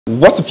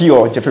What's up,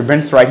 here? Jeffrey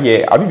Benson right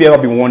here. Have you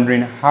ever been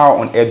wondering how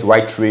on earth do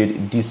I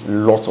trade these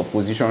lots of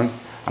positions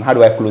and how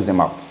do I close them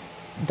out?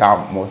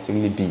 That must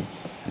really be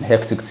a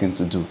hectic thing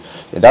to do.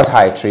 Yeah, that's how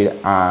I trade.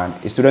 And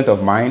a student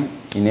of mine,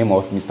 the name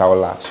of Mr.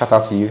 Ola, shout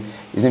out to you.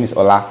 His name is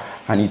Ola,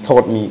 and he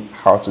taught me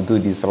how to do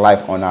this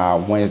live on our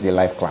Wednesday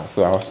live class.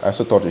 So I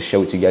also thought to share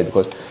with you guys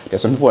because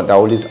there's some people that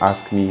always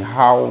ask me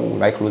how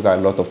will I close a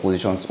lot of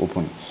positions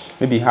open.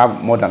 Maybe you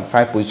have more than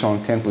 5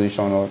 positions, 10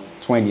 positions, or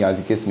 20 as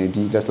the case may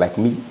be, just like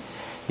me.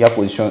 You have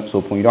positions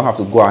open. You don't have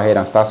to go ahead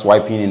and start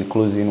swiping and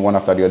closing one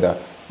after the other.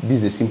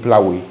 This is a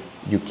simpler way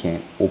you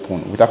can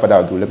open. Without further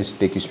ado, let me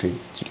take you straight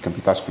to the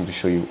computer screen to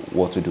show you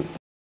what to do.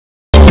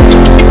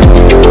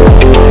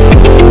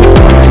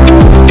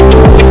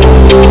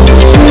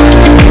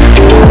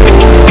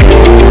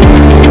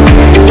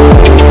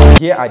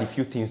 Here are the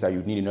few things that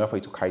you need in order for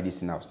you to carry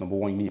this in house. Number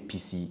one, you need a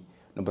PC.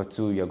 Number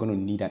two, you're going to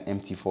need an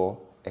MT4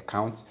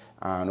 account,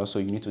 and also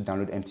you need to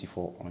download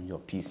MT4 on your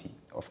PC,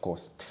 of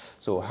course.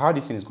 So how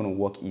this thing is going to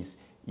work is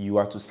you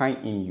are to sign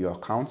in your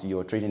account,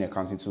 your trading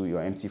account, into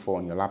your MT4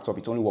 on your laptop.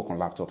 It only works on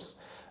laptops.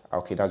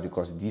 Okay, that's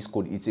because this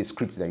code, it's a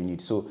script that you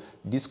need. So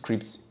this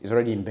script is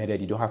already embedded.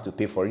 You don't have to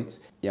pay for it.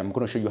 Yeah, I'm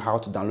going to show you how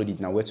to download it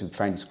now, where to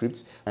find the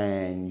script,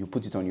 and you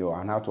put it on your,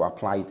 and how to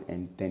apply it,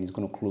 and then it's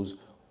going to close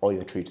all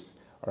your trades.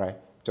 All right,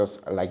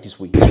 just like this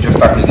way. So just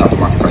start closing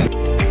automatically.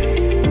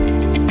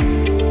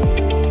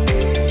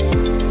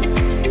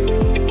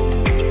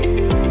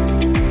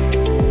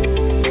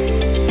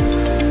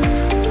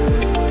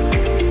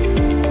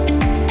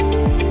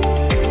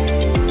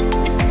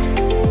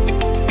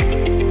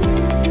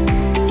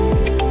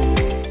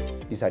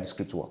 How the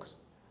script works.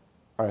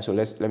 All right, so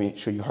let me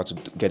show you how to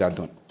get that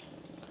done.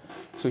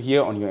 So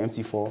here on your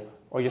MT4,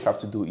 all you just have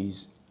to do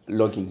is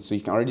log in. So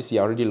you can already see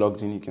I already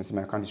logged in. You can see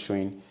my account is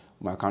showing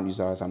my account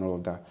users and all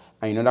of that.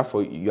 And in order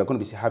for you are going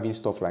to be having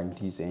stuff like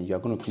this, and you are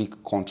going to click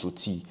Ctrl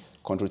T.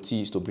 Ctrl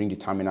T is to bring the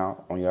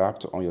terminal on your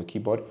laptop, on your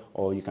keyboard,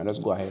 or you can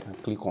just go ahead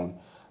and click on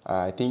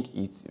I think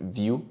it's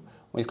View.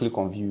 When you click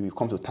on View, you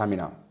come to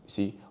Terminal. You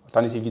see,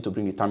 alternatively, to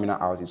bring the terminal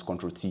out is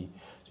Ctrl T.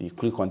 So you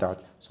click on that.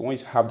 So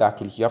once you have that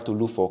click, you have to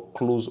look for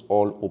Close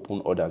All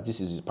Open Orders. This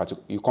is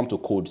you come to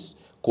codes,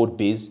 code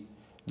base,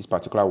 this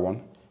particular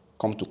one.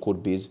 Come to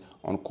code base.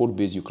 On code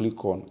base, you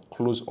click on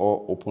Close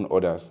All Open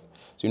Orders.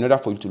 So in order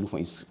for you to look for,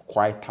 it's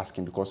quite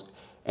tasking because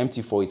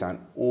MT4 is an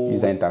old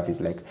user interface,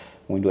 like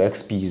Windows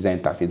XP user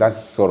interface. That's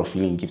the sort of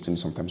feeling it gives to me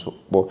sometimes.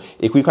 But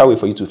a quicker way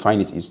for you to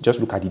find it is just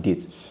look at the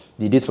date.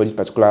 The date for this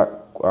particular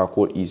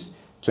code is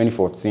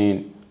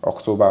 2014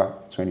 October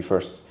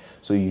 21st.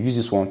 So you use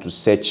this one to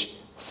search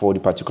for the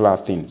particular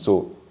thing.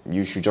 So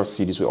you should just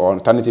see this way. Or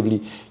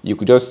alternatively, you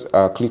could just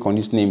click on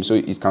this name so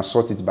it can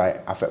sort it by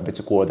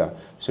alphabetical order.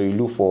 So you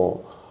look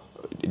for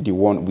the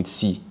one with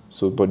C.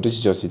 So, but this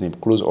is just the name,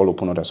 Close All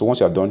Open Order. So once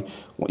you're done,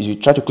 if you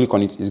try to click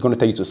on it, it's going to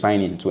tell you to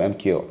sign in to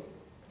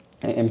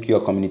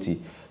MQL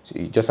community. So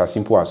it's just as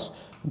simple as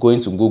going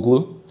to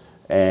Google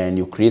and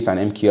you create an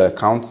MQL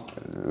account,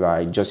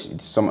 like just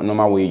some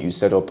normal way you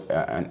set up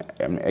an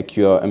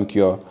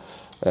MQL,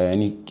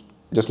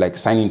 just like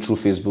signing through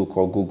Facebook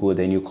or Google.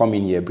 Then you come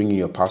in here, bring in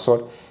your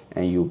password,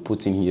 and you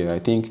put in here, I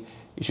think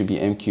it should be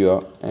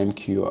MQL.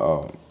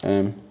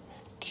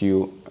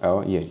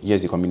 Yeah,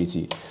 here's the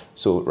community.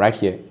 So right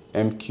here,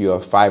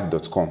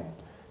 mql5.com.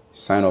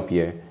 Sign up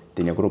here,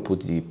 then you're going to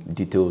put the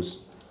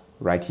details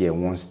right here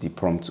once the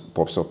prompt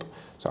pops up.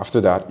 So after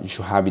that, you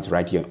should have it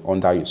right here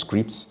under your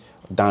scripts,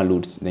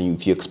 downloads. Then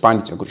if you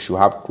expand it, you should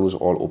have Close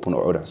All Open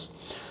Orders.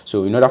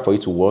 So in order for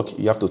it to work,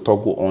 you have to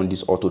toggle on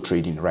this auto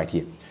trading right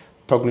here.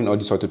 Toggling all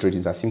these auto trading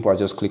is as simple as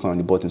just clicking on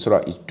the button so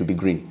that it to be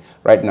green.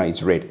 Right now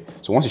it's red.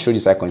 So once you show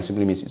this icon, it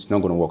simply means it's not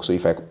going to work. So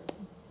if I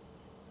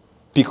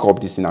pick up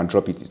this thing and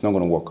drop it, it's not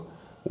going to work.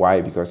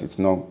 Why? Because it's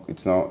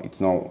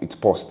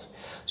paused.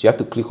 So you have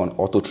to click on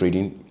auto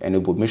trading,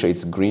 enable, make sure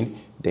it's green.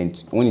 Then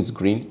when it's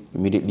green,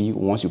 immediately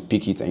once you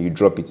pick it and you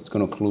drop it, it's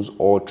going to close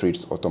all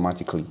trades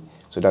automatically.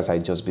 So that's how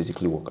it just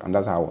basically works. And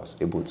that's how I was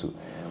able to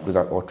close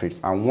out all trades.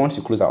 And once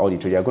you close out all the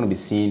trades, you're going to be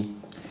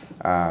seeing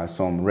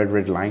some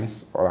red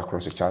lines all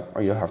across the chart.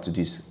 All you have to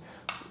do is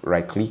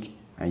right click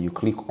and you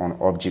click on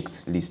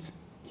object list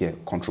here,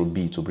 Ctrl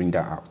B to bring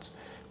that out.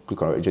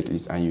 Click on object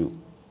list and you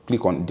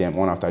click on them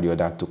one after the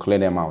other to clear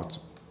them out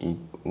in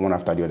one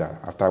after the other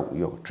after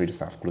your trades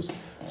have closed.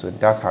 So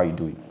that's how you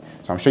do it.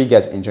 So I'm sure you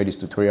guys enjoyed this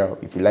tutorial.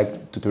 If you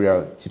like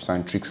tutorial tips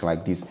and tricks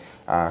like this,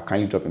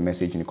 kindly drop a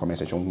message in the comment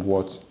section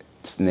what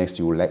next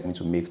you would like me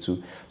to make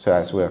too, so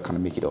that's where I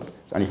can make it up.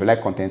 And if you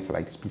like content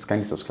like this, please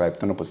kindly subscribe,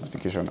 turn on post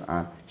notification,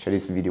 and share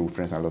this video with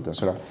friends and loved ones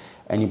so that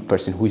any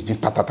person who is doing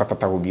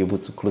will be able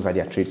to close out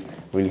their trades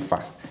really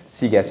fast.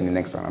 See you guys in the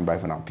next one, and bye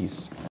for now.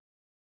 Peace.